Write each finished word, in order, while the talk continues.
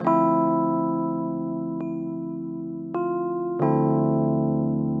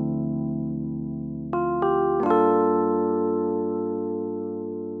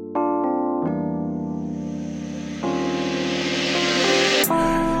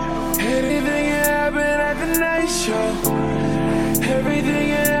show. Everything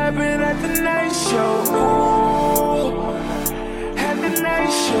that happened at the night show. Ooh, at the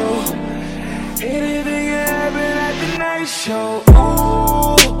night show. Anything that happened at the night show.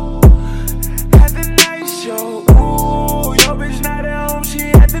 Ooh, at the night show. Ooh, your bitch not at home,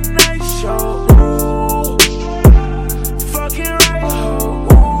 she at the night show. Ooh, fucking right ho.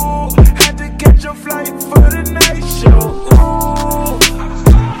 Ooh, had to catch your flight for the night show. Ooh,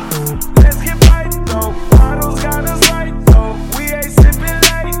 let's get right though. Bottles got us right though. We ain't sipping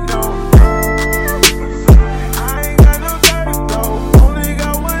late though. I ain't got no dirt though. Only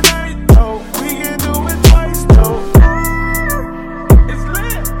got one night though. We can do it twice though. It's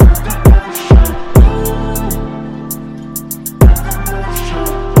lit.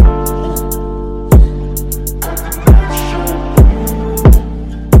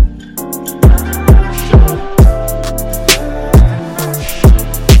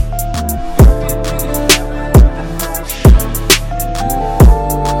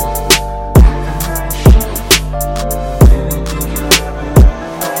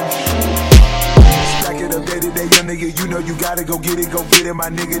 You know you gotta go get it, my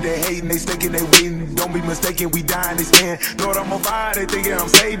nigga. They hating, they stinking, they waiting. Don't be mistaken, we dying, they stand. Lord, I'm on fire, they thinking I'm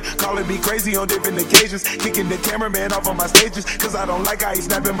saved. Calling me crazy on different occasions. Kicking the cameraman off on my stages, cause I don't like how he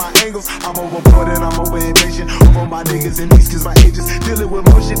snapping my angles. I'm overboard and I'm over impatient. Over my niggas and these cause my ages. Dealing with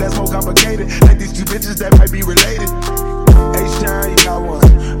more shit that's more complicated. Like these two bitches that might be related. H-Town, you got one.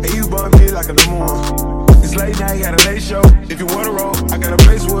 And you bump me like a number one. It's late now, you got a late show. If you wanna roll, I got a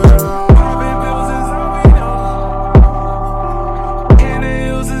place with her.